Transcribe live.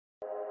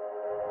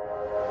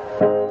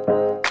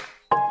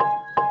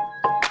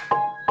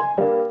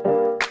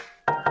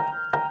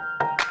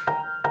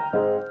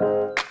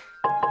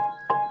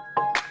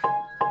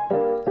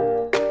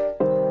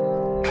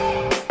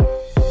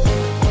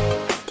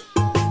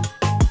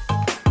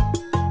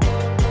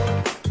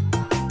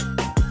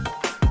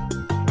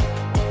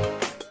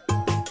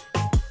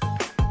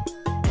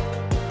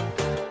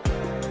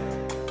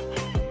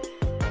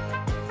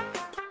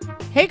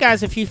Hey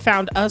guys, if you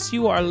found us,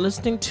 you are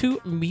listening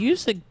to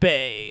Music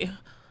Bay.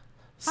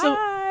 So,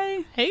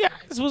 Hi. Hey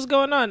guys, what's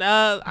going on?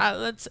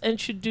 Let's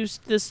introduce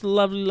this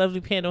lovely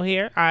panel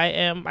here. I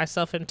am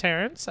myself and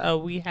Terrence.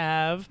 We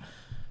have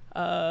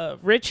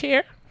Rich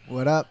here.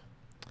 What up?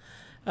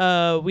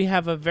 We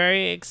have a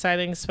very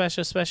exciting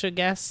special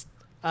guest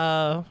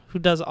who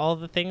does all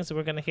the things.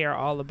 We're going to hear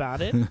all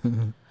about it.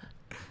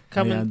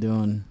 How y'all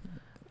doing?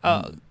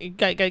 You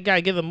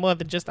gotta give them more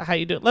than just a how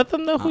you doing. Let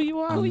them know who you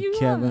are.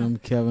 I'm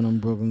Kevin. I'm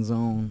Brooklyn's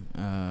own.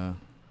 I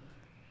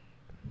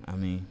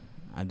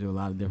do a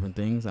lot of different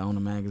things. I own a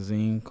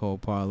magazine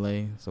called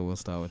Parlay, so we'll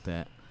start with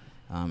that.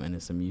 And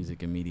it's a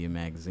music and media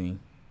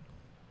magazine.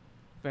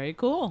 Very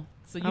cool.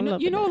 So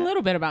you know a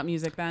little bit about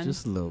music then?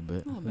 Just a little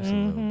bit.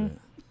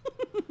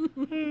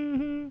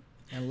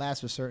 And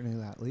last but certainly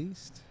not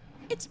least,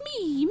 It's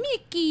me,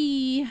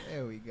 Mickey.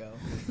 there we go.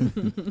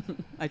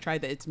 I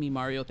tried the It's Me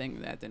Mario thing.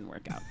 That didn't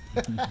work out.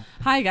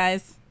 Hi,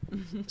 guys.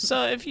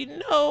 So if you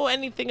know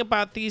anything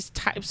about these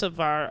types of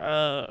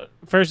our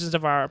versions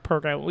of our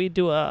program, we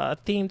do a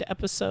themed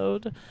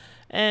episode,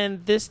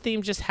 and this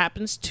theme just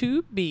happens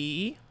to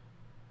be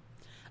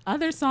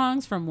Other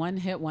songs from One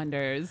Hit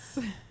Wonders.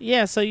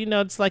 yeah. So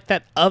it's like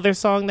that other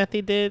song that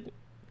they did,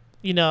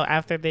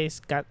 after they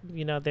got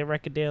their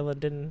record deal, and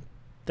then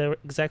the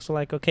execs were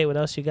like, okay, what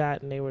else you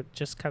got? And they were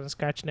just kind of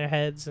scratching their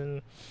heads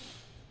and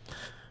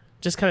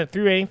just kind of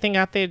threw anything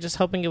out there, just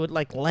hoping it would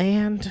like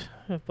land,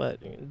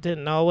 but it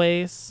didn't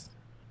always.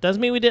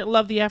 Doesn't mean we didn't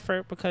love the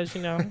effort, because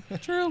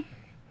True.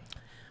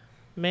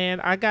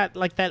 man, I got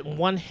like that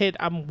one hit.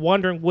 I'm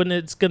wondering when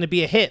it's gonna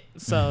be a hit,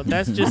 so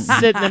that's just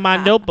sitting in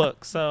my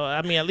notebook. So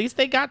I mean, at least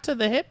they got to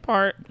the hit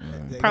part.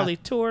 They Probably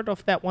toured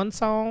off that one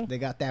song. They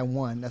got that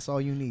one. That's all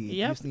you need.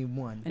 Yep. You just need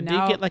one. And And did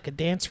now- get like a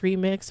dance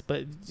remix,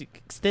 but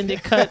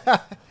extended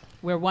cut.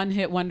 We're One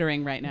Hit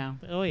Wondering right now.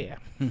 Oh yeah.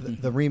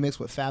 the remix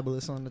with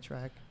Fabulous on the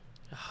track.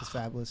 His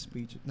Fabulous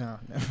speech. No.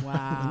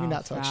 Wow. Let me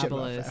not talk shit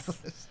Fabulous. about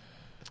Fabulous.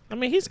 I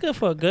mean, he's good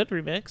for a good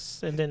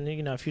remix, and then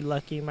if you're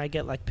lucky, you might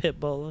get like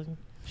Pitbull. And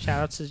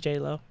shout out to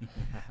J-Lo.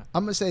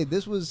 I'm going to say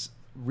this was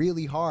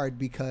really hard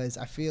because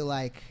I feel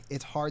like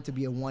it's hard to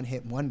be a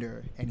one-hit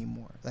wonder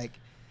anymore. Like,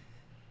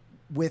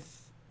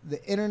 with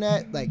the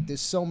internet, like,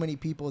 there's so many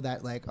people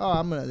that, like,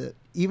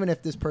 even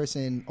if this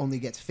person only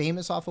gets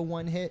famous off of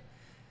one hit,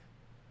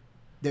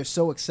 they're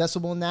so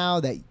accessible now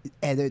that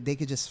they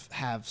could just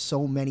have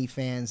so many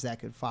fans that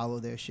could follow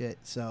their shit.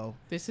 So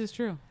This is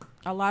true.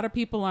 A lot of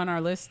people on our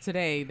list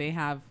today, they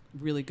have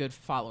really good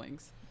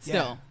followings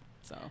still.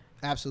 So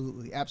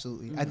absolutely.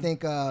 Mm-hmm. I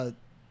think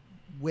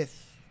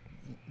with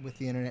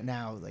the internet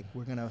now, like,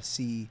 we're going to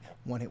see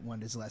one-hit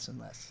wonders less and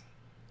less.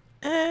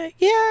 Yeah,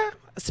 I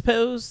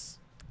suppose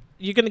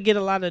you're gonna get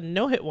a lot of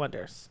no-hit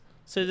wonders.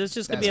 So there's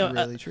just gonna That's be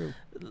really true.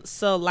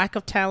 so lack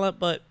of talent,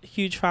 but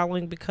huge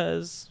following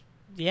because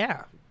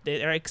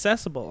they're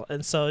accessible,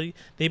 and so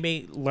they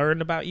may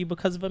learn about you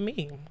because of a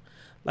meme.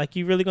 Like,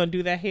 you really gonna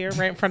do that here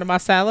right in front of my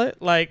salad?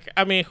 Like,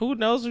 I mean, who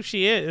knows who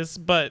she is,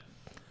 but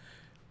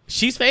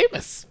she's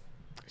famous.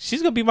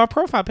 She's gonna be my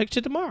profile picture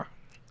tomorrow.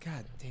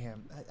 God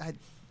damn.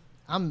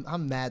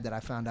 I'm mad that I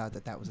found out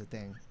that was a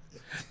thing.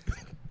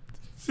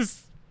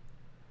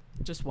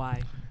 just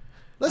why?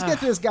 Let's get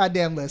to this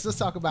goddamn list. Let's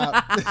talk about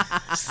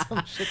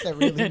some shit that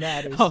really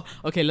matters. Oh,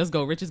 okay, let's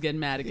go. Rich is getting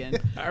mad again.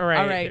 All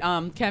right.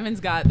 All right. Kevin's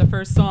got the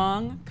first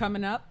song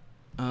coming up.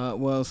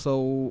 Well,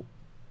 so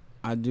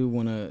I do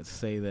want to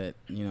say that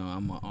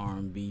I'm an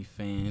R&B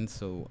fan,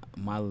 so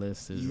my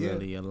list is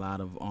really a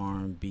lot of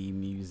R&B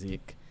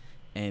music,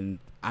 and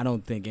I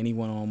don't think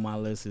anyone on my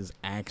list is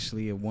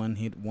actually a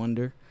one-hit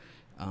wonder.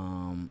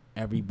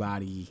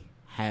 Everybody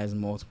has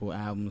multiple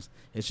albums.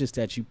 It's just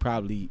that you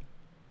probably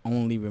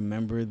only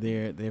remember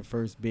their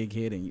first big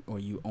hit, or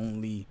you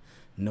only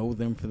know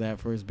them for that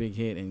first big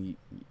hit, and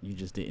you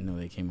just didn't know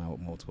they came out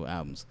with multiple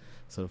albums.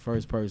 So the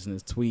first person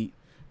is Tweet.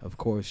 Of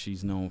course,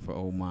 she's known for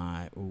Oh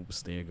My, Oops,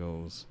 There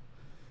Goes,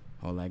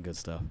 all that good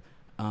stuff.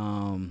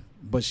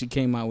 But she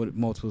came out with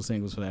multiple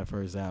singles for that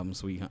first album,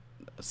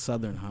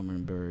 Southern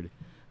Hummingbird,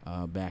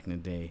 back in the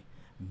day.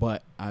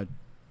 But I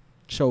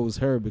chose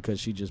her because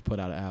she just put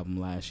out an album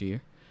last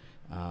year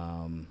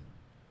called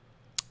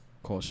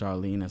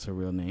Charlene. That's her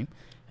real name.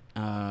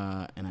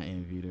 And I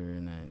interviewed her,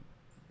 and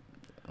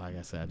like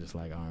I said, I just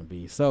like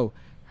R&B. So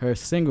her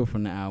single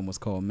from the album was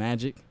called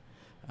Magic,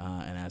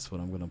 and that's what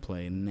I'm going to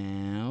play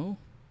now.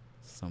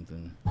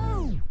 Something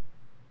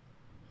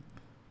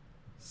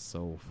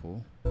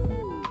soulful. There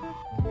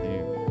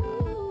we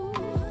go.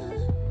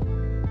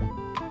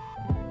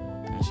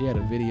 And she had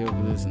a video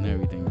for this and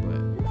everything,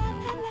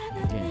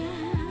 but again,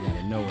 you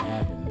gotta know what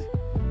happened.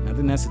 I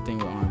think that's the thing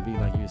with R&B,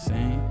 like you're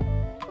saying.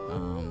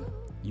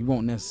 You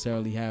won't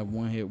necessarily have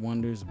one-hit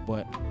wonders,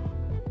 but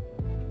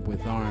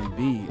with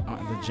R&B,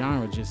 the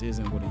genre just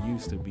isn't what it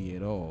used to be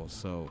at all.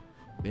 So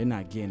they're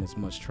not getting as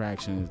much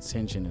traction and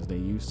attention as they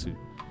used to.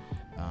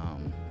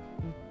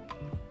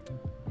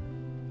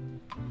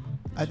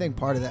 I think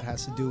part of that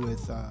has to do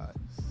with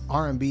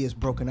R&B is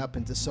broken up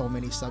into so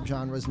many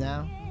subgenres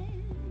now.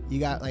 You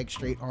got like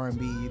straight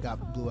R&B. You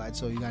got Blue Eyed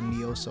Soul. You got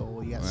neo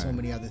soul. You got so Right.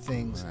 many other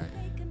things.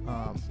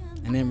 Right.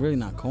 And then really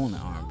not calling it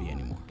R&B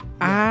anymore.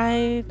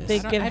 I I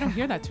think don't, I don't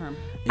hear that term.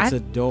 It's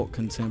adult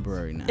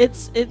contemporary now.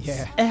 It's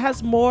Yeah. it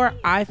has more,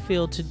 I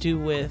feel, to do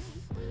with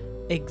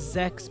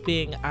execs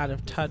being out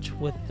of touch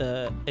with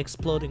the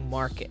exploding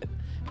market.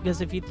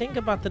 Because if you think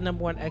about the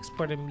number one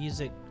export of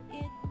music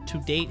to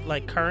date,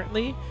 like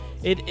currently,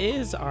 it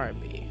is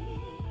R&B.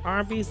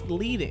 R&B is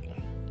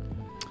leading,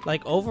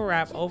 like over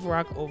rap, over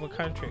rock, over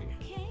country,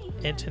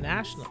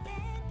 internationally.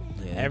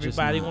 Yeah,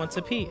 Everybody just not- wants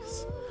a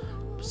piece.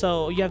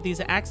 So you have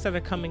these acts that are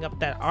coming up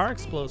that are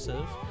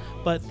explosive,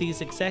 but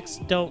these execs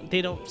don't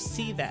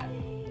see that.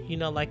 You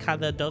know, like how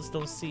the adults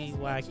don't see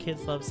why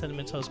kids love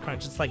Cinnamon Toast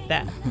Crunch. It's like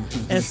that.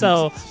 And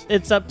so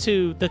it's up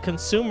to the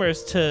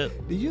consumers to...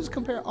 Did you just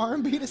compare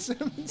R&B to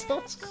Cinnamon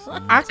Toast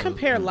Crunch? I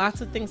compare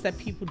lots of things that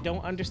people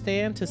don't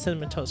understand to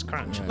Cinnamon Toast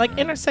Crunch. Right, Like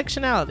right.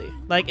 intersectionality.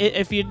 Like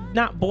if you're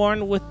not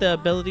born with the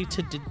ability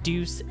to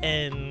deduce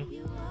and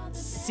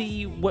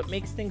see what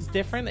makes things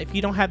different, if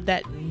you don't have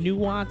that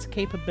nuance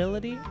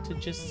capability to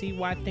just see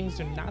why things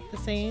are not the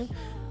same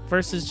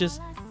versus just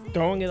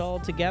throwing it all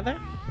together,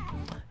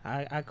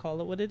 I call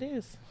it what it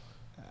is.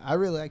 I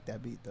really like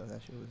that beat though.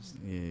 That shit was.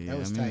 Yeah, That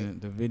was I mean,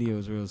 tight. the video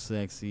is real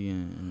sexy,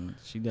 and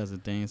she does a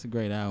thing. It's a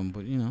great album,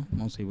 but you know,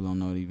 most people don't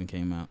know it even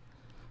came out.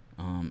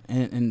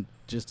 And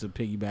just to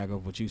piggyback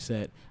off what you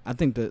said, I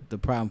think the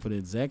problem for the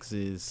execs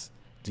is,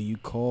 do you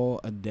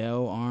call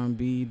Adele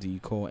R&B? Do you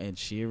call Ed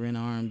Sheeran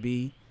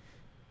R&B?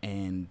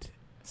 And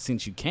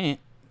since you can't,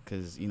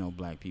 because you know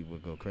black people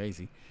go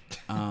crazy,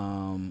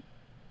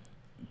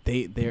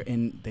 they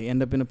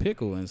end up in a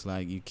pickle, and it's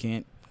like you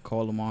can't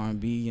call them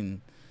R&B,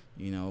 and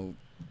you know.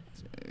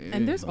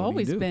 And there's what do you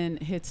always do? been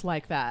hits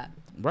like that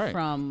Right.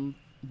 from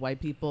white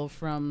people,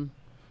 from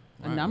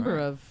a Right, number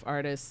right. of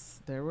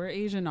artists. There were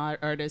Asian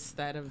artists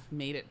that have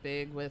made it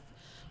big with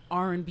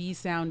R&B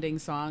sounding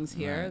songs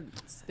here.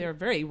 Right. They're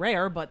very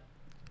rare, but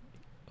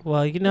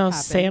Well, you know,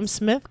 happens. Sam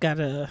Smith got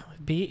a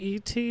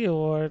BET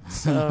award,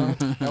 so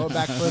Go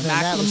back further than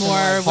that with some,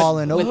 Macklemore like, Hall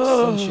and with-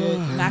 Oates and shit.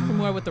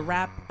 Macklemore with the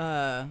rap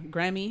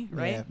Grammy,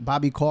 right? Yeah,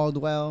 Bobby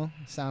Caldwell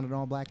sounded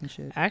all black and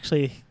shit.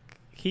 actually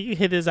he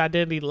hit his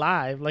identity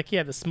live. Like he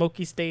had a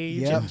smoky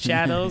stage Yep. and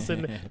shadows,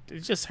 and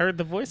just heard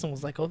the voice and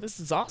was like, "Oh, this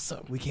is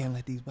awesome." We can't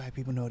let these black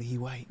people know that he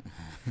white.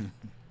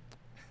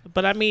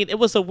 But I mean, it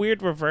was a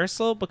weird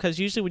reversal because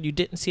usually when you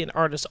didn't see an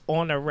artist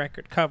on a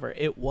record cover,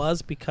 it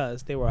was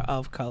because they were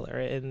of color,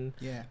 and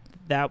Yeah.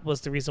 that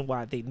was the reason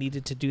why they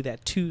needed to do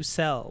that to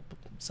sell.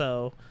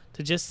 So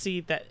to just see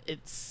that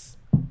it's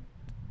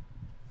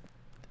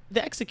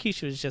the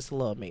execution was just a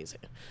little amazing.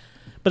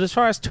 But as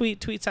far as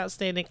Tweet's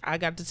outstanding. I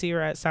got to see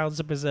her at Sounds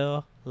of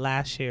Brazil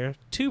last year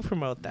to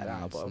promote that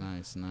album.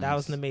 Nice. That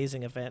was an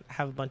amazing event. I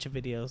have a bunch of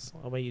videos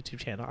on my YouTube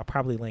channel. I'll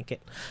probably link it.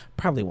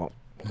 Probably won't.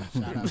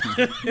 Shout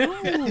out.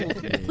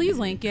 Ooh, please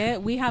link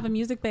it. We have a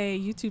Music Bay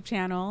YouTube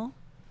channel.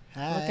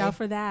 Hi. Look out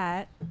for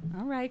that.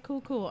 All right,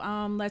 cool.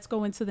 Let's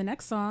go into the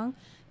next song.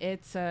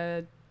 It's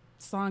a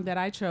song that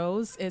I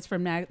chose. It's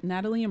from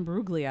Natalie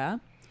Imbruglia.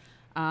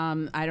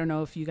 I don't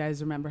know if you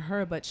guys remember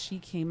her, but she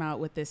came out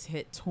with this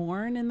hit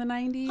 "Torn" in the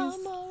 90s.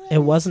 It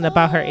wasn't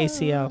about her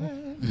ACL.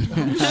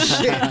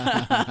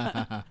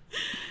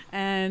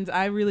 And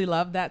I really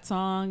loved that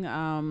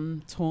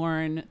song.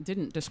 "Torn"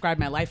 didn't describe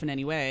my life in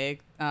any way,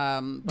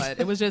 but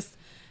it was just,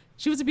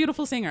 she was a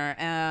beautiful singer.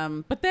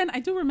 But then I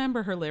do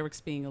remember her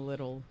lyrics being a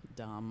little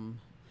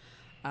dumb.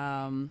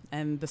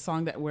 And the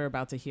song that we're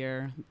about to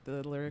hear,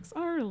 the lyrics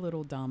are a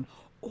little dumb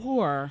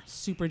or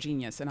super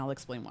genius, and I'll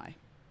explain why.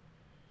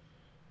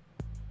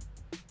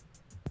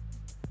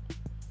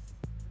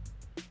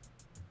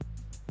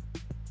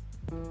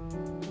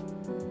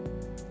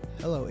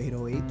 Hello,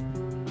 808.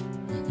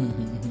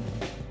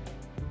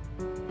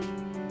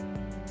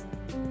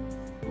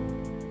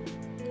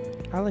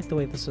 I like the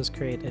way this was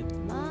created.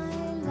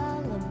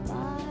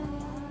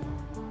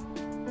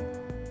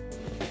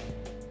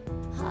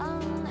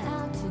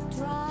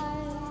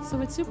 So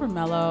it's super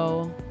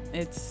mellow.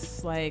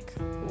 It's like,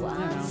 I don't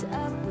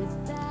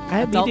know, I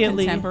adult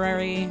immediately,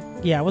 contemporary.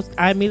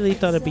 I immediately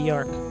thought of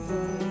Bjork.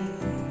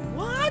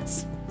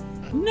 What?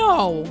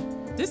 No.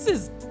 This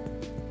is,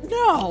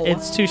 no.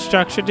 It's too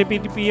structured to be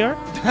Bjork.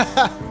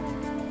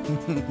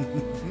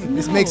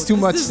 This makes too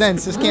much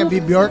sense. This can't be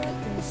Bjork.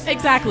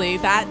 Exactly.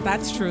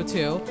 That's true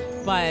too.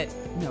 But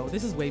no,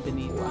 this is way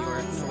beneath Bjork.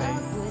 No way.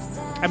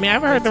 I mean, I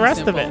haven't heard the Too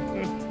rest of simple.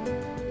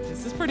 it.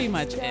 This is pretty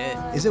much it.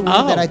 Is it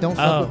weird that I don't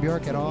fuck Oh. with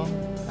Bjork at all?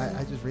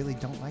 I just really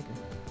don't like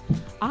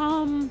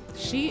her.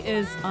 She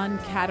is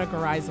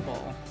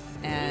uncategorizable.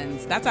 And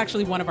that's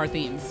actually one of our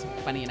themes,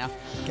 funny enough.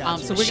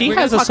 Gotcha. So we're She going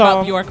to has a talk about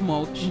song- Bjork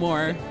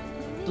more.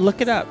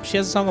 Look it up. She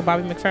has a song with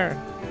Bobby McFerrin.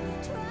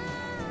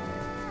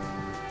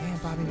 Damn,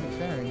 Bobby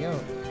McFerrin, yo.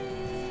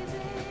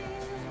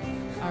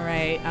 All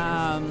right.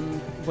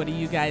 What do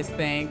you guys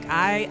think?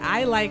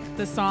 I like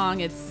the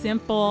song. It's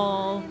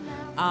simple.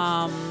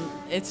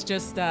 It's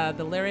just the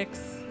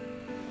lyrics.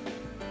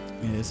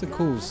 Yeah, it's a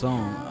cool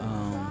song.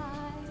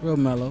 Real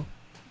mellow.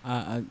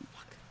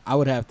 I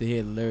would have to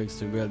hear the lyrics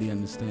to really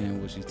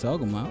understand what she's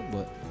talking about,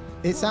 but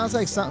It sounds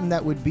like something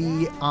that would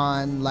be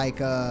on like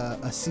a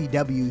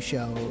CW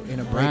show in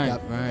a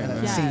breakup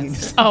right. scene.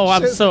 Yes. Oh,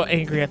 I'm so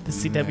angry at the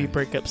CW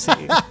breakup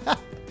scene.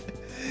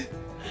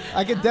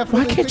 I could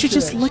definitely. Why can't you picture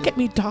just that look shit. at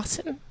me,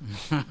 Dawson?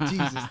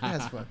 Jesus,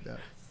 that's fucked up.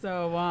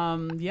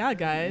 So yeah, that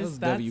guys, was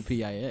that's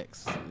WPIX.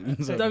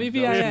 So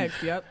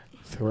WPIX. Yep.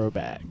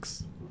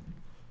 Throwbacks.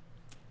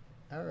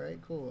 All right,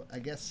 cool. I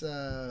guess.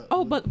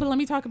 Oh, but let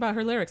me talk about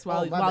her lyrics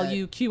while my while bad.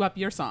 you cue up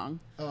your song.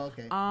 Oh,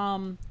 okay.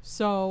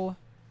 So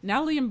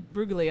Natalie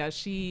Imbruglia,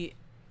 she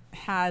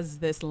has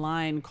this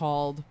line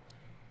called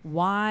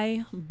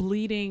 "Why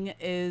bleeding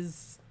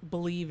is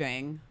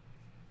believing."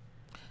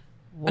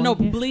 No,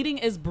 bleeding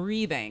is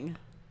breathing.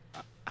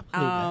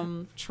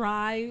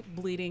 Try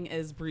bleeding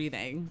is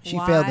breathing. She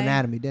failed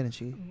anatomy, didn't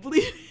she?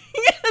 Bleeding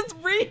is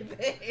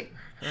breathing.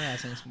 Her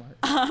ass ain't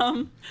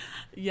smart.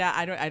 Yeah,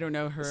 I don't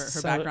know her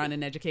So- background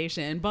in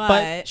education, but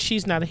But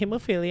she's not a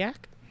hemophiliac.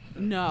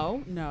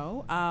 no.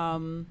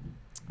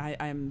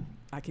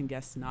 I can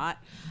guess not.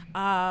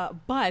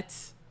 But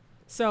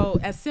so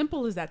as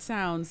simple as that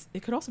sounds,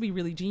 it could also be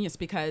really genius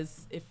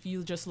because if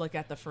you just look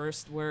at the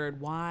first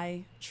word,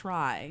 why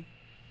try,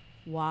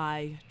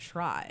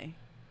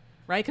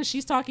 right? Because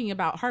she's talking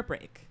about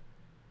heartbreak,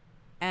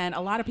 and a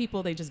lot of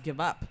people, they just give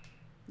up.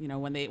 You know,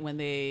 when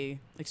they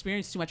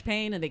experience too much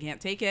pain and they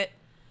can't take it,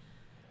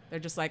 they're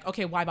just like,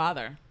 okay, why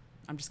bother?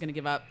 I'm just gonna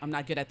give up. I'm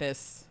not good at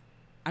this.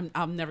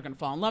 I'm never gonna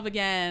fall in love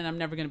again. I'm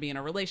never gonna be in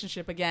a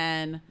relationship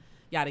again.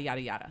 Yada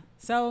yada yada.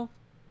 So,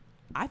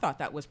 I thought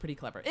that was pretty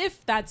clever.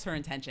 If that's her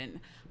intention,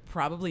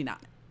 probably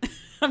not.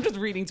 I'm just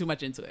reading too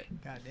much into it.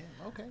 Goddamn.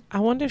 Okay. I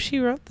wonder if she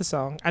wrote the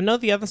song. I know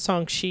the other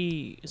song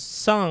she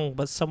sung,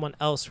 but someone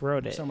else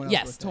wrote it. Someone else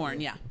Yes, wrote that,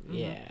 Torn. Yeah.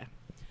 Yeah.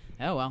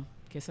 Oh well,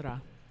 que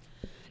sera.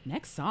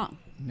 Next song.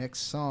 Next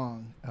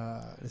song.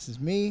 This is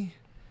me.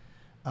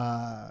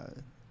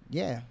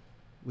 Yeah,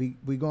 we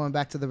going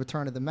back to the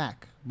Return of the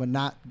Mac, but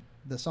not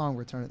the song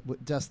Return.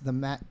 Just the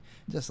Mac.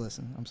 Just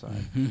listen. I'm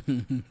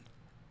sorry.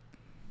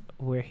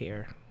 We're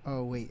here.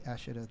 Oh wait, I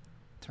should have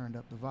turned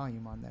up the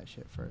volume on that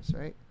shit first,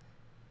 right?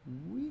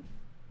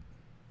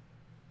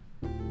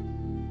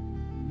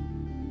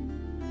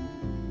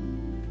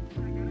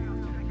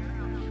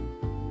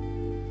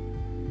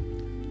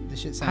 This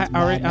shit sounds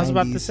I was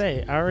about to 90s.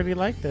 say, I already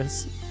like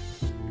this.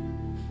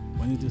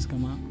 When did this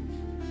come out?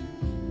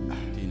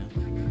 Do you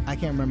know? I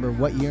can't remember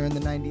what year in the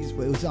 90s,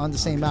 but it was on the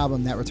same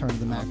album that Return of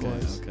the Mac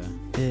was. Okay.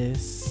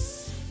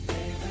 This.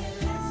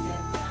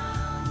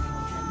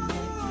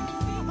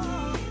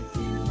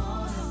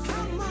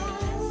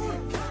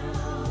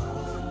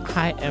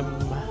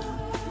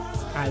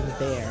 I'm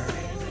there.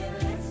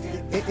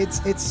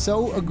 It's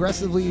so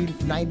aggressively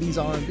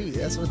 90s R&B.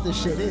 That's what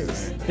this shit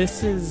is.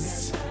 This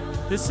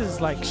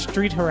is like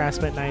street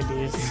harassment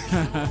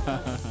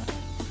 90s.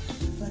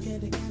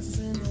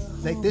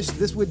 Like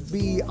this would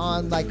be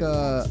on like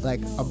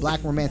a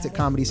black romantic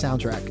comedy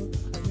soundtrack,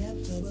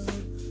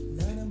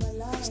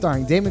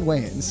 starring Damon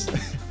Wayans,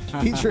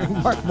 featuring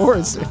Mark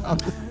Morrison.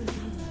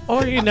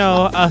 Or, you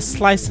know, a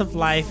slice of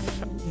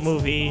life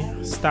movie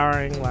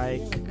starring,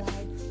 like,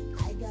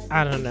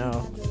 I don't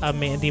know, a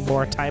Mandy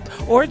Moore type.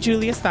 Or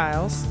Julia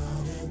Stiles.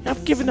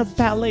 I'm giving a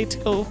ballet to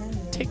go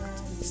take...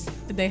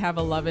 They have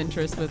a love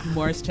interest with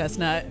Morris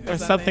Chestnut Or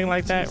something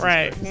like that,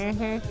 right.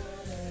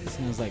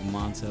 Sounds like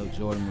Montel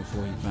Jordan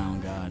before he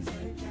found God.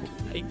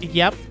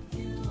 Yep.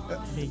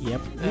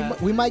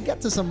 Yep. We might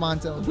get to some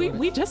Montel.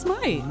 We just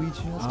might. We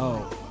just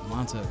Oh,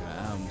 Montel got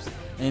albums.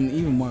 And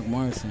even Mark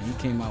Morrison, he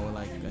came out with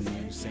like a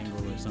new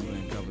single or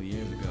something a couple of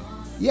years ago.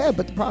 Yeah,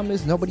 but the problem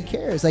is nobody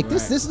cares. Like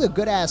this Right. is a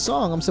good ass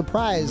song. I'm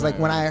surprised. Like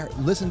Right, when I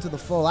listened to the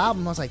full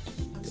album, I was like,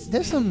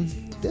 there's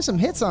some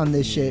hits on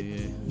this shit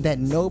Yeah. that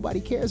nobody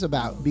cares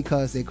about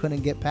because they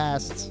couldn't get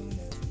past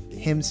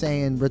him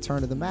saying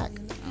 "Return of the Mac."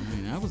 I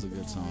mean, that was a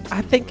good song.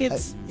 I too, think but-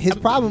 it's... His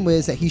problem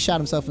is that he shot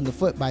himself in the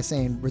foot by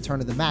saying "Return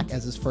of the Mac"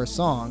 as his first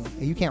song,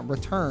 and you can't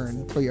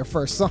return for your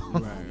first song.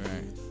 Right,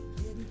 right.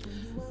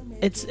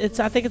 It's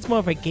I think it's more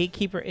of a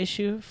gatekeeper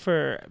issue.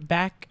 For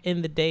back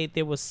in the day,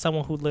 there was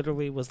someone who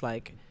literally was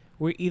like,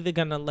 we're either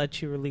gonna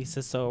let you release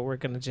this or we're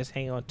gonna just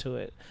hang on to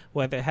it,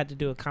 whether it had to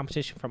do a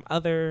competition from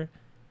other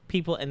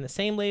people in the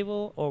same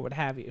label or what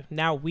have you.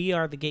 Now we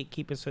are the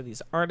gatekeepers for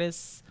these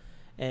artists,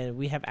 and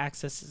we have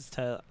access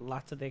to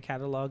lots of their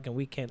catalog, and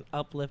we can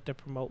uplift and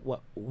promote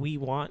what we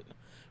want,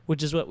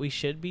 which is what we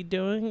should be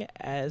doing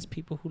as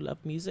people who love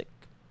music.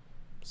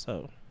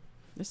 So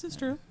This is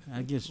true.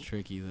 That gets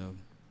tricky though.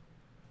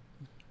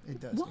 It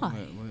does. Why?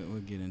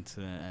 We'll get into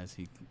that as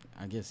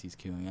I guess he's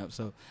queuing up.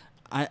 So,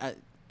 I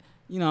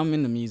you know, I'm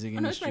in the music Oh,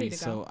 no, it's ready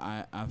industry, to go. so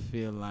I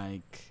feel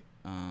like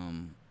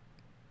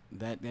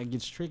that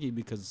gets tricky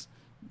because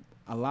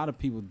a lot of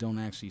people don't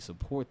actually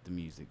support the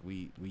music.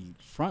 We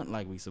front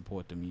like we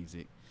support the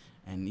music,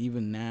 and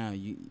even now,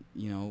 you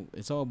know,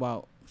 it's all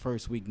about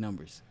first week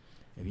numbers.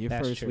 If your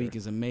That's first true. week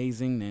is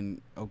amazing,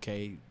 then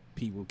okay,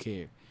 people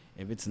care.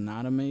 If it's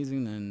not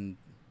amazing, then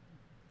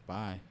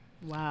bye.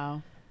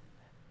 Wow.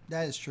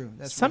 That is true.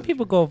 That's some really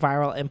people true. go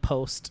viral in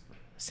post.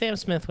 Sam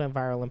Smith went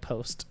viral in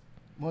post.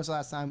 When was the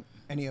last time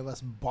any of us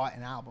bought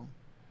an album?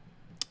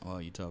 Oh,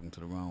 you're talking to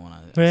the wrong one.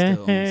 I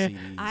still own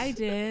CDs. I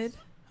did.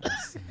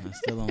 I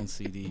still own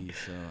CDs,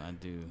 so I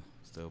do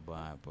still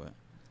buy it, but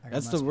I got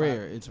that's my the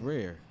rare. It's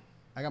rare.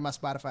 I got my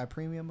Spotify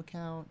Premium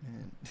account,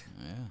 and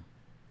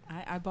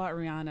Yeah. I bought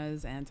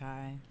Rihanna's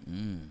Anti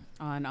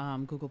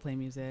on Google Play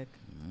Music.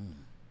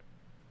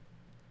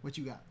 what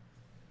you got?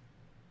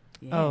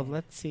 Yeah. Oh,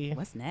 let's see.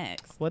 What's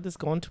next? What is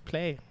going to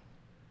play?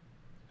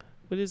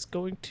 What is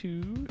going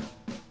to...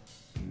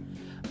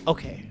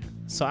 Okay,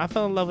 so I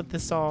fell in love with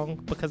this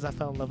song because I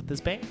fell in love with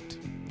this band.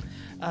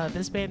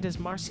 This band is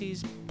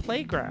Marcy's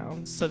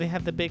Playground, so they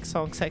have the big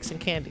song Sex and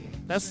Candy.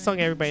 That's the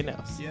song everybody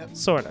knows. Yep.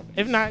 Sort of.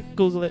 If not,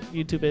 Google it,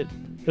 YouTube it.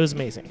 It was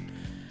amazing.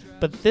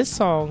 But this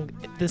song,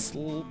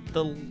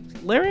 the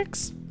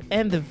lyrics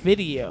and the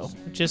video,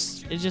 it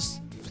just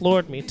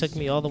floored me, took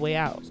me all the way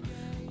out.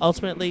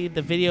 Ultimately,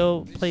 the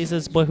video plays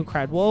this boy who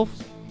cried wolf.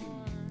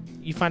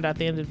 You find out at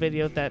the end of the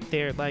video that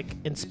they're like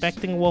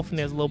inspecting a wolf and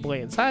there's a little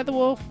boy inside the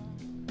wolf.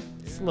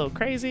 It's a little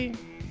crazy,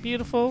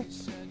 beautiful.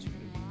 Is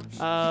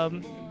that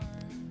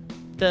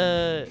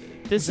the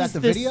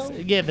video?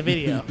 Yeah, the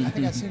video. I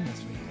think I've seen this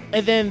video.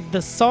 And then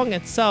the song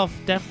itself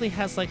definitely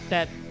has like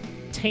that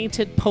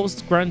tainted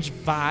post-grunge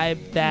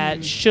vibe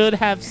that should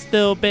have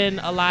still been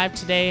alive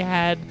today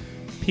had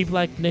people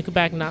like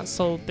Nickelback not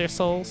sold their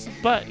souls.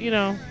 But, you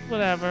know,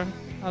 whatever.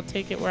 I'll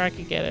take it where I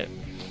could get it.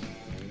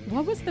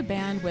 What was the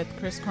band with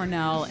Chris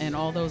Cornell and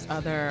all those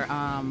other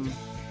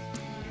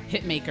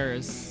hit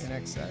makers? In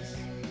excess.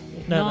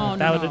 No. You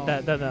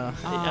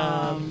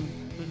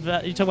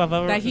talk about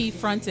Velvet? That he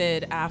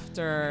fronted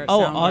after Oh,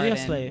 Soundgarden. Audio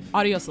Slave.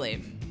 Audio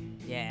Slave.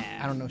 Yeah.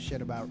 I don't know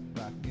shit about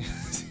rock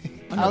music.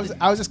 Oh, no,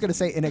 I was just gonna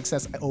say In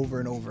Excess over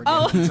and over again.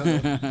 Oh.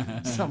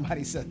 So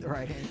somebody said the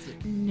right answer.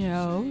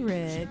 No,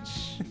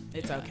 Rich.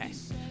 It's okay.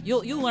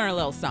 You'll learn a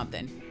little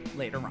something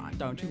later on.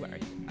 Don't you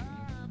worry.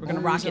 We're gonna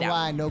Only rock reason it out.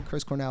 why I know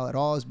Chris Cornell at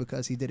all is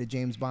because he did a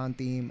James Bond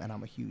theme, and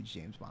I'm a huge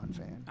James Bond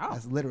fan. Oh.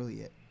 That's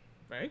literally it.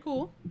 Very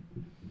cool.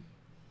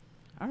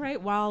 All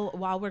right. While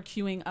we're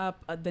queuing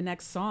up the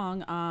next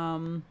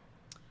song,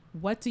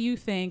 what do you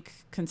think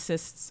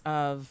consists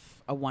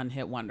of a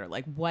one-hit wonder?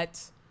 Like,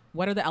 what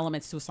are the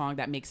elements to a song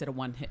that makes it a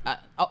one-hit?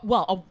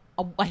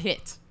 A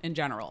hit in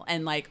general,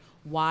 and like,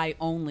 why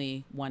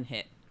only one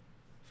hit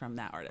from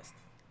that artist?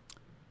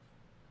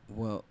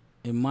 Well,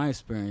 in my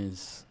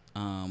experience,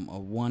 a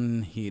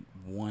one-hit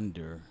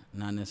wonder,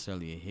 not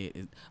necessarily a hit.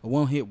 A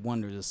one-hit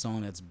wonder is a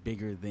song that's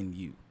bigger than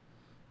you.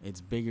 It's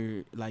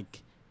bigger,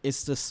 like,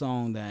 it's the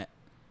song that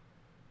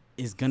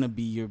is going to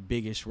be your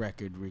biggest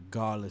record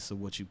regardless of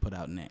what you put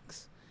out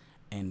next.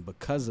 And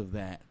because of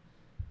that,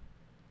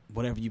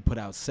 whatever you put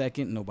out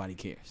second, nobody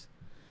cares.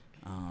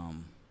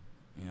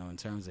 You know, in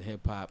terms of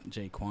hip-hop,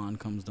 Jaquan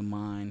comes to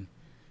mind.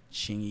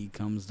 Chingy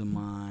comes to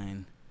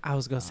mind. I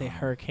was going to say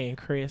Hurricane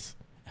Chris.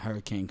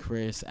 Hurricane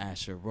Chris,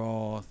 Asher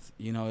Roth.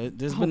 You know,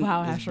 there's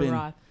Asher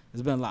Roth.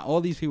 There's been a lot.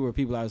 All these people were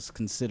people I was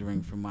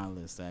considering for my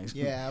list,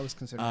 actually. Yeah, I was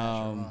considering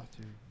Asher Roth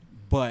too.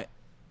 But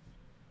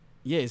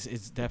yeah,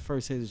 it's that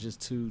first hit is just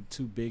too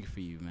big for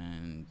you,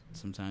 man.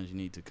 Sometimes you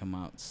need to come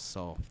out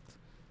soft,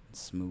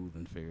 smooth,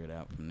 and figure it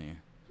out from there.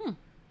 Yeah.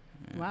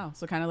 Wow.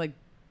 So kind of like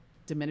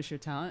diminish your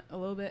talent a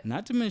little bit.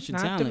 Not diminish your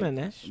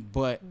talent,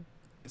 but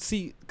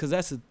see, because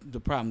that's the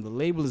problem. The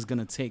label is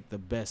gonna take the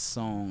best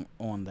song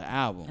on the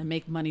album And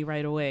make money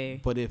right away.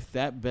 But if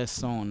that best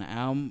song on the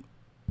album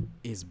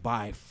is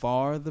by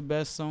far the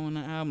best song on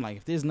the album, like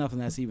if there's nothing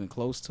that's even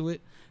close to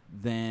it,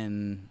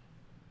 then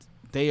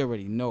they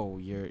already know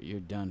you're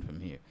done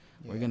from here.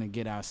 Yeah. We're gonna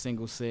get our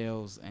single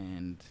sales,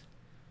 and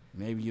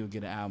maybe you'll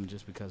get an album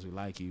just because we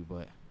like you.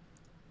 But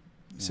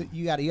so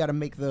you gotta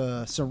make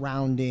the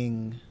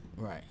surrounding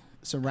right.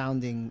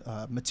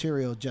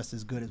 Material just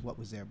as good as what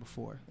was there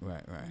before.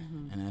 Right.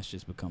 Mm-hmm. And that's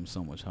just become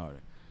so much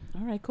harder.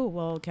 All right, cool.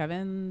 Well,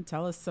 Kevin,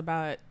 tell us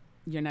about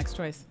your next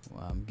choice.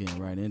 Well, I'm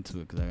getting right into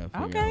it because I got to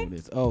figure out who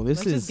this is. Oh,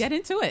 Let's just get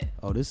into it.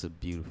 Oh, this is a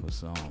beautiful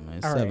song, man.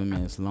 It's 7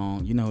 minutes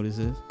long. You know who this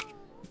is?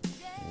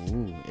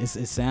 Ooh,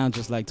 it sounds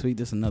just like Tweet.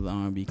 This is another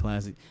R&B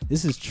classic.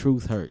 This is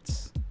Truth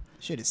Hurts.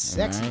 Shit is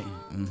sexy. Right?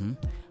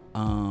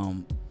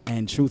 Mm-hmm.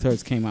 And Truth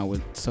Hurts came out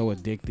with So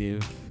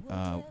Addictive,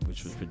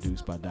 which was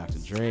produced by Dr.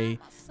 Dre.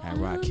 Had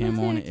Rakim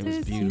on it. It was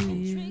beautiful.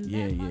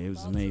 Yeah, it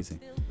was amazing.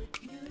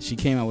 She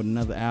came out with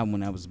another album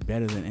that was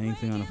better than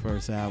anything on the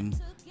first album,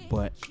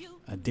 but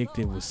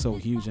Addictive was so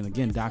huge. And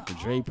again, Dr.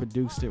 Dre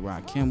produced it.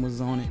 Rakim was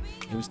on it.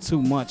 It was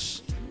too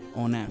much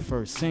on that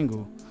first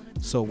single.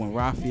 So when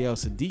Raphael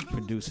Sadiq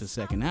produced his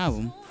second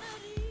album,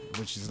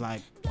 which is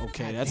like,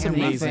 okay, that's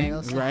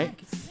amazing, right?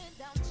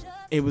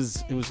 It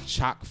was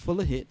chock full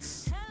of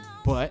hits,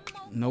 but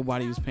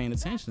nobody was paying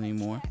attention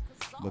anymore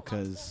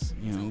because,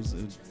 you know,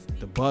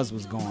 the buzz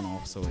was going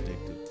off So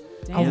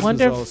Addictive. I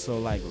wonder was also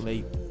like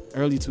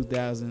early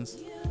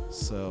 2000s,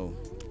 so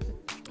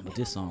But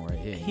this song right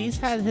here, He's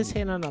had his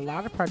hand on a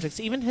lot of projects.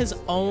 Even his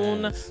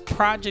own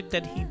project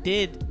that he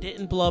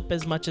didn't blow up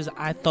as much as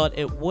I thought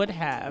it would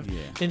have. Yeah.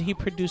 Then he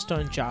produced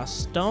on Joss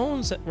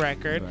Stone's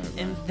record, Right.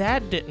 and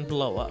that didn't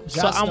blow up.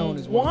 Joss so Stone I'm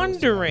is one of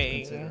those two I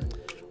wondering consider.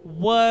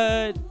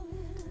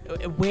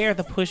 where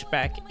the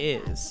pushback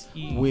is.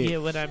 You With-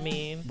 get what I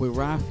mean? With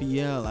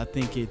Raphael, I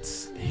think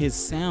it's his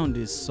sound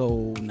is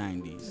so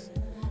 90s.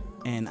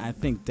 And I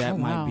think that Oh,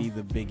 might wow. be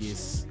the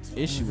biggest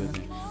issue with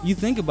it. You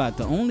think about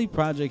the only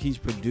project he's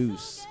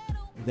produced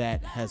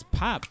that has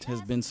popped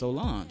has been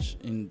Solange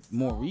in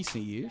more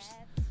recent years.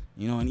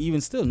 You know, and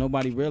even still,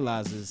 nobody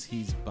realizes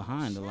he's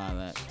behind a lot of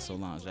that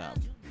Solange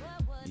album.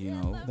 You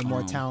know, The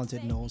more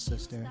talented Noel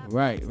sister.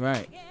 Right.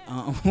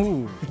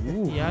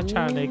 Y'all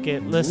trying to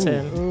get,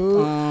 listen,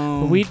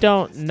 Ooh. we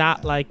don't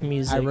not like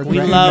music. I We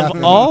regret love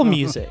nothing. all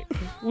music.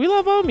 We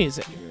love all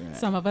music.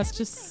 Some of us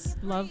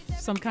just love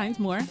some kinds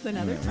more than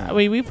others. I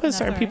mean, we put That's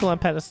certain all right. people on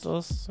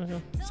pedestals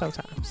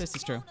sometimes. This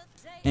is true.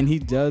 And he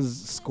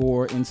does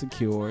score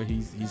Insecure.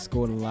 He's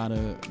scored a lot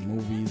of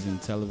movies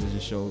and television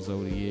shows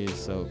over the years.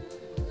 So,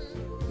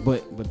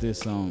 but this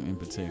song in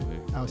particular,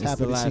 I was it's happy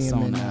the to last see him song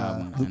on in the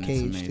album, Luke and it's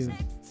Cage, too.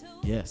 amazing.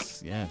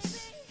 Yes.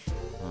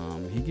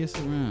 He gets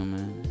around,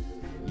 man.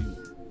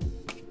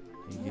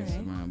 He gets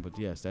Alright. around. But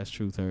yes, that's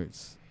Truth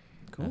Hurts.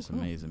 Cool, That's cool.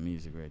 amazing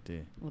music right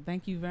there. Well,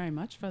 thank you very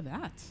much for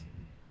that.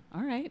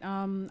 All right.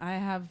 I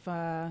have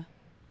a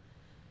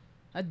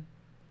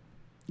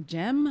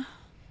gem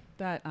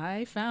that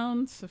I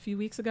found a few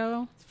weeks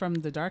ago from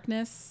The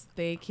Darkness.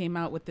 They came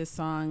out with this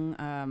song,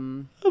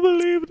 I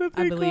believe in a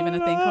thing, I Believe in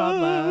a Thing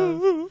Called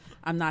Love.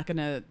 I'm not going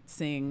to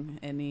sing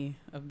any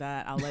of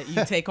that. I'll let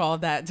you take all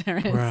of that,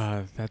 Terrence.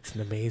 Bruh, that's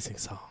an amazing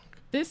song.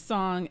 This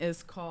song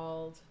is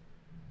called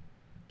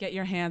Get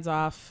Your Hands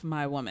Off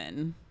My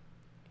Woman.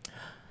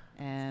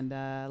 And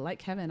like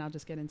Kevin, I'll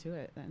just get into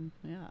it then.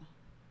 Yeah.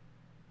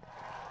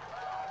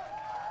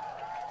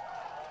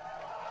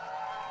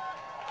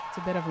 It's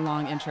a bit of a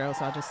long intro,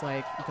 so I'll just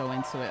go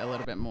into it a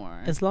little bit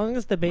more. As long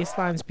as the bass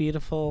line's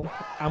beautiful,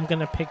 I'm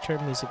gonna picture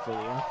a music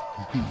video.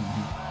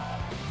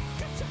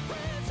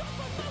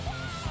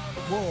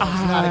 Whoa, I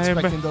was not I'm-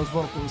 expecting those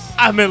vocals.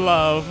 I'm in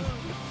love.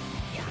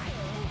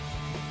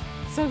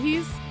 So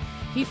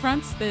he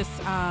fronts this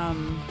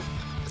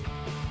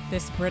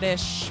this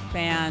British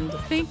band,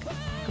 think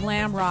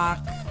glam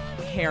rock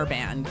hair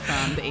band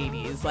from the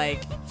 80s.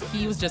 Like,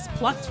 he was just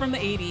plucked from the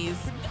 80s,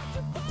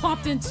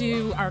 plopped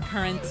into our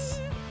current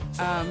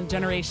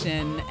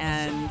generation,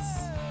 and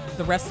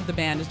the rest of the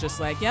band is just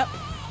like, yep,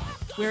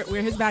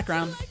 we're his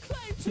background.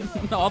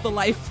 All the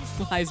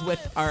life lies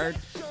with our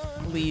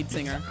lead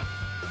singer,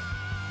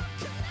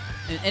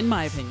 in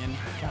my opinion.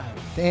 God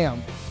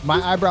damn. My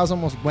eyebrows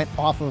almost went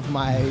off of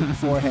my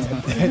forehead.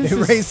 They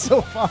raised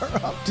so far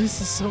up.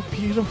 This is so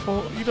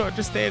beautiful. You don't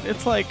understand.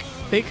 It's like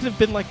they could have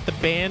been like the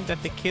band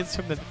that the kids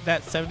from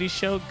that 70s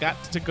show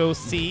got to go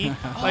see,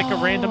 like a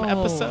random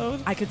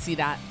episode. I could see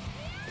that.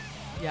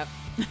 Yep.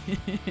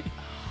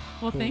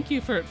 Well, thank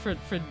you for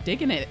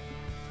digging it,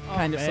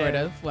 kind of, sort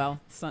man. of. Well,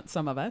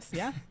 some of us,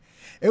 yeah.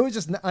 It was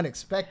just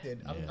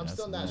unexpected. I'm that's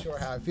still not nuts. sure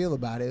how I feel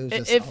about it. It was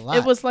just If a lot.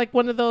 it was like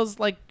one of those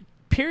like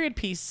period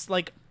piece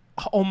like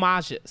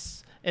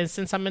homages, and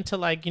since I'm into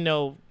like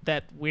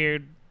that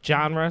weird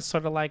genre,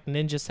 sort of like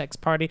Ninja Sex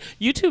Party,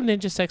 YouTube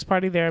Ninja Sex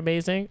Party, they're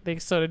amazing. They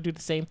sort of do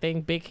the same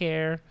thing: big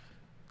hair,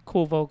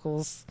 cool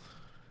vocals,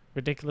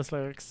 ridiculous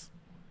lyrics,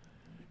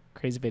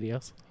 crazy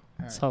videos.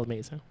 All It's right. all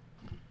amazing.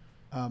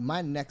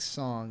 My next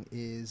song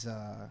is,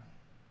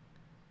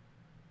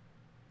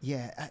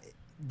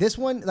 this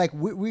one, like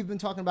we've been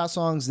talking about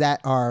songs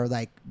that are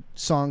like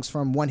songs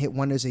from one-hit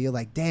wonders that you're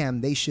like,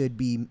 damn, they should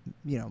be,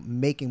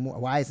 making more.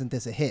 Why isn't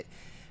this a hit?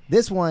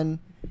 This one,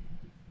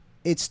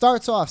 it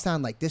starts off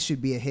sounding like this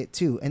should be a hit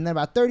too. And then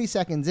about 30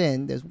 seconds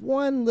in, there's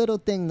one little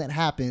thing that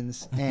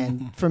happens.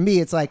 And for me,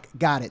 it's like,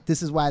 got it.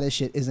 This is why this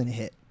shit isn't a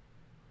hit.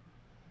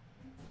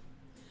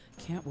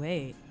 Can't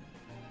wait.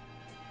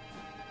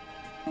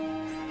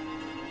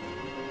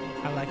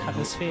 I like how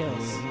this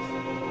feels.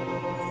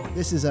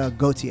 This is a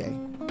Gautier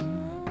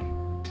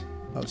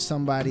of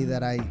somebody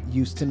that I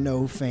used to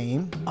know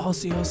fame.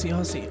 Aussie, Aussie,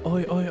 Aussie,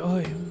 oi, oi,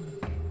 oi.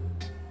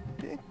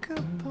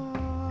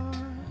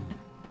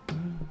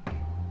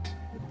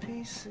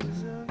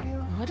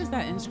 What is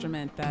that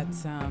instrument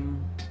that's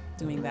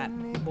doing that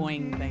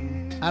boing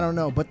thing? I don't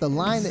know, but the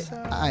line that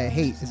I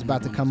hate is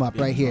about to come up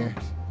right here.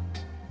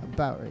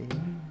 About right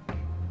here.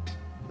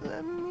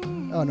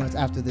 Oh no, it's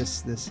after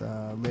this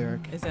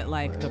lyric. Is it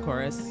like the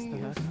chorus? The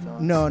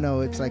hook?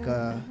 No, it's like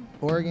a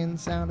organ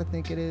sound, I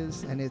think it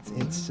is, and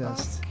it's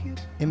just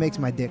it makes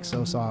my dick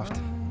so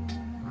soft.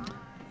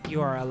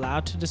 You are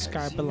allowed to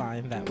describe the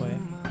line that way.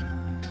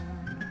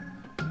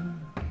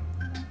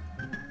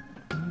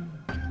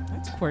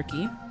 That's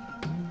quirky.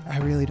 I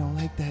really don't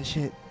like that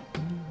shit.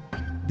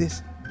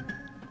 This.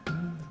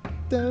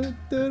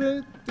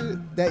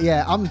 That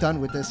yeah, I'm done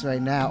with this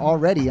right now.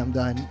 Already, I'm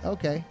done.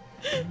 Okay.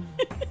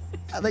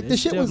 Like the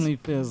This shit was. definitely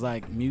feels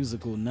like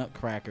musical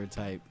Nutcracker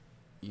type,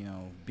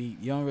 beat.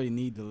 You don't really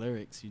need the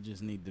lyrics. You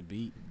just need the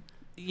beat.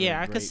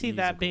 Yeah, I could great see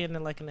that musical. being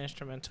in like an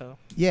instrumental.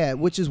 Yeah,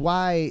 which is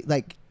why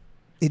like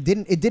it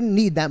didn't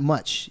need that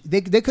much.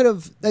 They could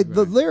have like,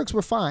 the Right. lyrics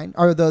were fine,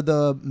 or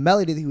the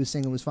melody that he was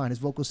singing was fine. His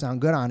vocals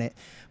sound good on it,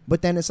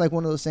 but then it's like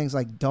one of those things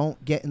like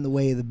don't get in the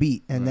way of the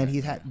beat. And then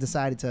Right. he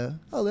decided to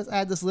let's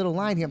add this little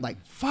line here. I'm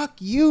like, fuck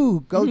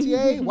you,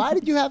 Gautier. Why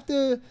did you have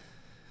to?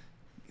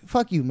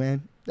 Fuck you,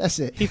 man. That's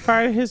it. He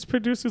fired his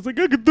producers like,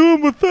 I could do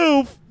it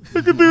myself.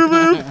 I could do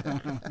this.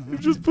 You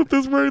just put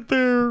this right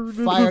there.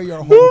 Fire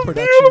your whole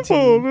production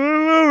Beautiful. team. I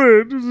love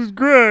it. This is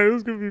great. This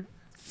is going to be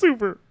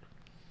super.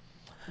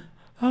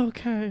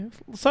 Okay.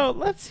 So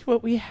let's see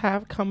what we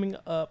have coming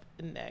up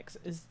next.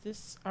 Is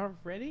this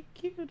already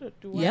cute? Or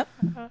do Yep.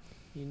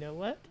 You know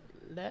what?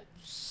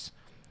 Let's.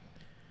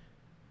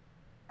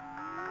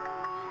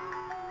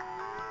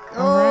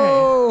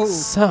 Oh,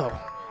 So,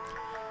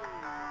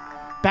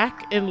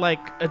 back in like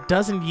a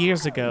dozen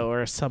years ago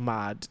or some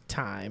odd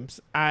times,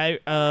 I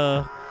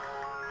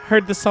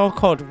heard the song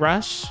called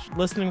Rush,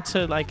 listening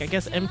to like I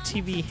guess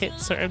MTV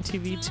Hits or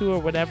MTV2 or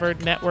whatever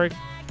network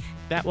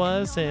that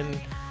was, and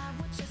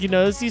you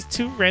know, it's these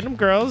two random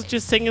girls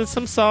just singing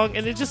some song,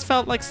 and it just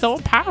felt like so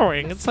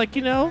empowering. It's like,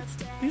 you know,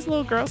 these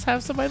little girls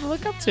have somebody to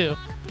look up to.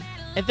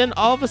 And then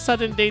all of a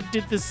sudden they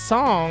did this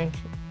song,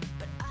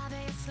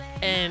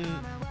 and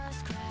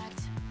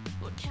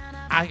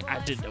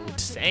I didn't know what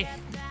to say.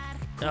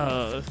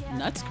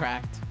 Nuts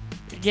cracked.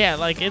 Yeah,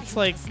 like it's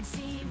like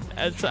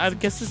I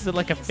guess this is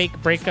like a fake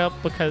breakup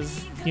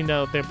because you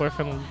know their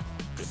boyfriend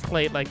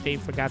played like they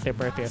forgot their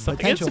birthday or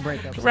something. potential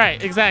It's- breakup.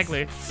 Right,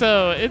 exactly.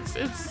 So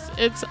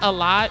it's a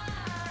lot.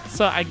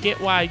 So I get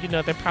why you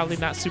know they're probably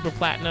not super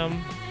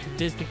platinum,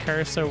 Disney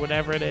curse or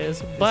whatever it is,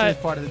 This but is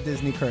part of the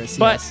Disney curse.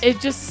 but yes. it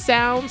just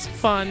sounds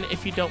fun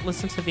if you don't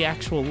listen to the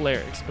actual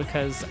lyrics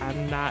because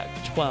I'm not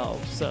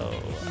 12, so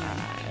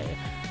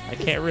I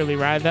can't really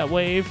ride that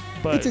wave.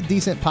 But It's a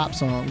decent pop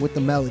song with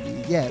the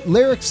melody. Yeah,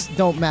 lyrics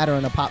don't matter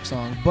in a pop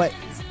song, but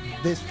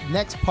this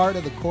next part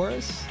of the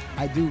chorus,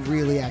 I do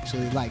really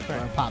actually like for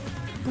a pop.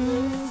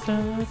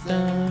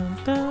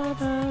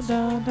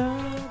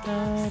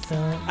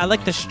 I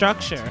like the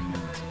structure.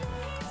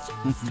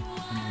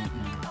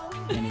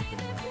 Anything.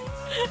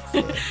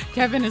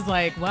 Kevin is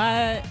like,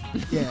 what?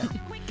 Yeah,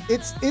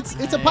 it's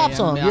a pop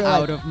song. I am You're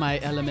out like, of my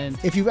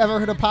element. if you've ever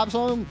heard a pop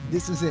song,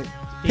 this is it.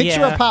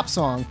 Picture Yeah. a pop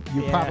song.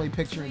 You're Yeah. probably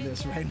picturing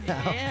this right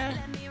now.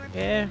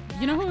 Yeah.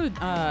 You know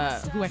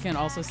who I can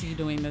also see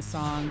doing this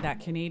song? That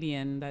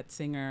Canadian, that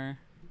singer,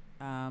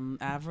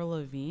 Avril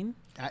Lavigne.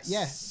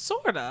 Yeah,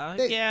 Sorta.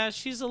 They- Yeah,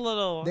 she's a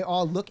little. they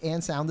all look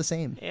and sound the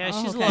same. Yeah,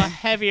 Oh, she's okay. a little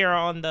heavier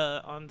on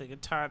the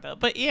guitar though.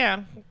 But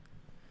yeah.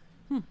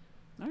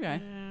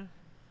 Okay. Yeah.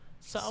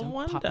 So I So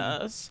wonder,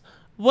 poppy.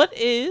 what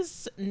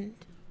is?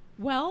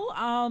 Well,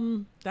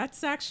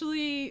 that's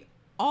actually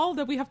all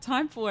that we have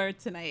time for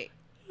tonight.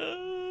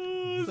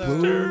 It's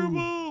So-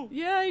 terrible.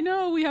 Yeah, I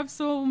know. We have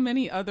so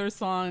many other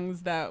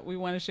songs that we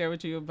want to share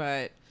with you,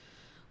 but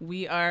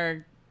we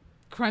are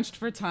crunched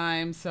for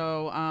time.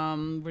 So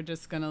we're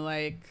just going to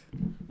like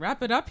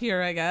wrap it up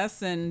here, I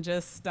guess. And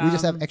just. We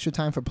just have extra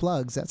time for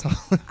plugs. That's all.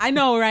 I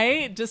know,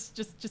 right? Just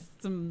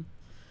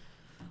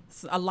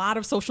a lot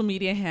of social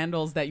media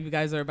handles that you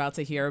guys are about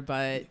to hear,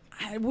 but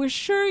we're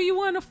sure you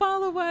want to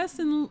follow us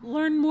and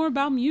learn more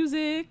about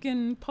music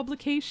and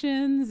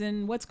publications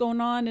and what's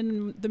going on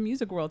in the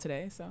music world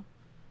today. So,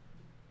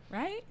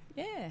 right?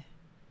 Yeah.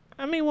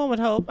 I mean, one would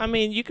hope. I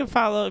mean, you can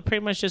follow.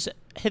 Pretty much just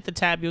hit the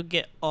tab. You'll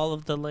get all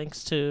of the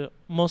links to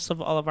most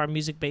of all of our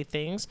Music Bay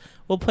things.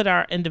 We'll put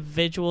our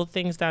individual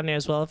things down there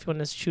as well. If you want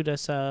to shoot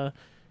us,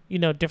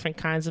 different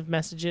kinds of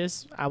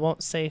messages. I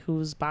won't say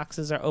whose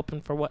boxes are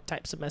open for what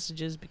types of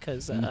messages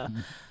because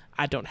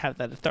I don't have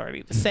that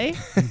authority to say.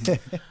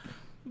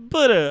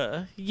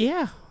 But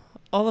yeah,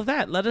 all of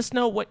that. Let us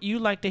know what you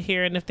like to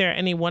hear, and if there are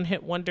any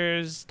one-hit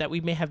wonders that we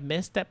may have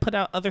missed that put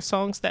out other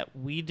songs that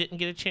we didn't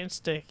get a chance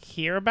to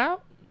hear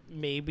about.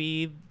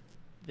 Maybe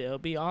they'll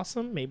be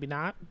awesome. Maybe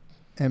not.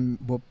 And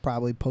we'll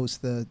probably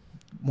post the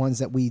ones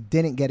that we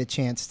didn't get a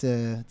chance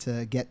to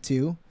get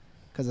to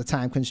because of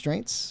time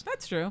constraints.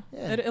 That's true.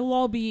 Yeah. It'll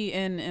all be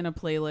in a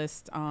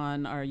playlist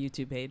on our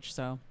YouTube page.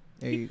 So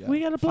There you go.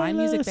 We got a find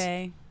Music playlist.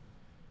 Bay.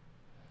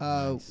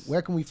 Nice.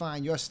 Where can we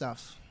find your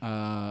stuff?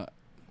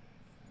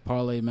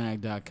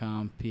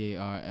 Parleymag.com,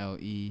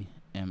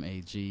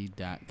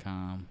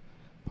 ParleyMag.com.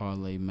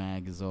 Parlay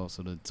Mag is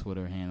also the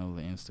Twitter handle,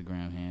 the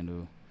Instagram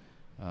handle.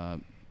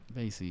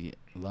 Basically,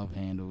 love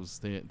handles.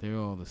 They're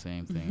all the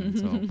same thing.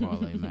 It's all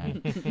Parlay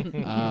Mag.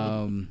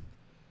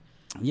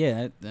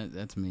 Yeah,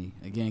 that's me.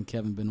 Again,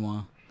 Kevin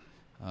Benoit,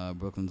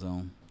 Brooklyn's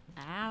Own.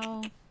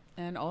 Ow.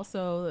 And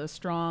also a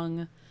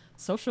strong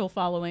social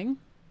following.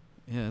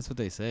 Yeah, that's what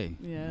they say.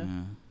 Yeah.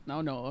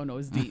 No,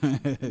 it's deep.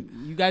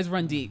 You guys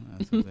run deep.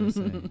 That's what they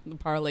say. The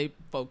Parlay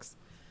folks.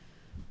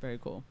 Very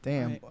cool.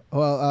 Damn. Right.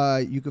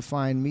 Well, you can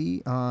find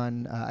me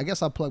on, I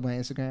guess I'll plug my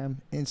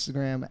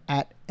Instagram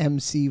at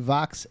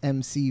MCVox,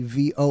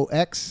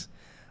 MCVOX.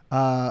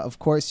 Of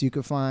course, you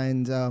can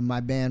find my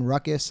band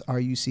Ruckus,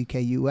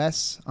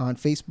 RUCKUS, on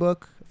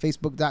Facebook,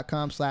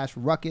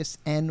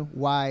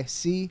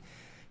 facebook.com/RuckusNYC.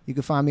 You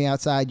can find me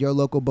outside your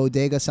local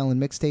bodega selling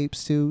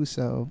mixtapes too.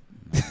 So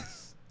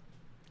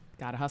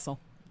Gotta hustle.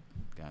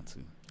 Got to.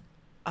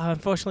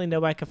 Unfortunately,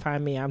 nobody can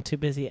find me. I'm too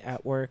busy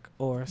at work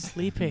or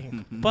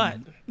sleeping. But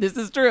This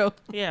is true.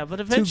 yeah, but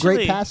two eventually,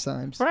 great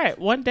pastimes. right?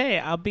 One day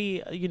I'll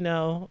be,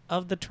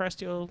 of the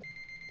terrestrial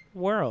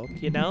world,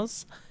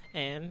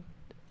 and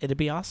it'll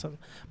be awesome.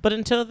 But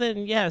until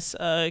then, yes,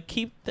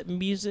 keep the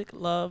music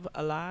love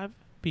alive.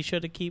 Be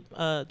sure to keep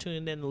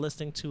tuning in and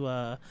listening to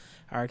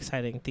our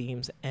exciting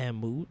themes and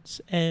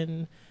moods,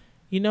 and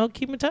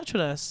keep in touch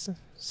with us.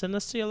 Send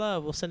us to your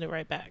love. We'll send it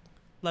right back.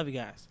 Love you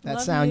guys. That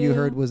Love sound you you.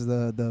 heard was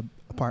the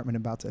apartment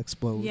about to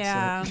explode.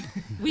 Yeah. So.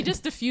 We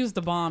just diffused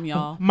the bomb,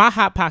 y'all. My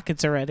hot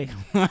pockets are ready.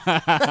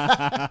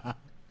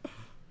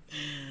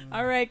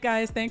 All right,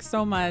 guys. Thanks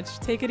so much.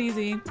 Take it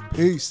easy.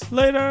 Peace.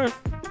 Later.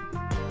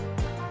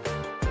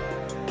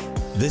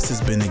 This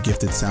has been a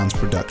Gifted Sounds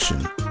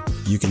production.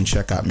 You can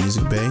check out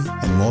Music Bay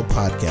and more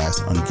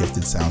podcasts on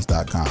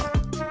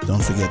giftedsounds.com.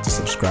 Don't forget to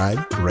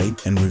subscribe,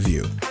 rate, and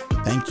review.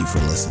 Thank you for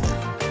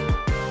listening.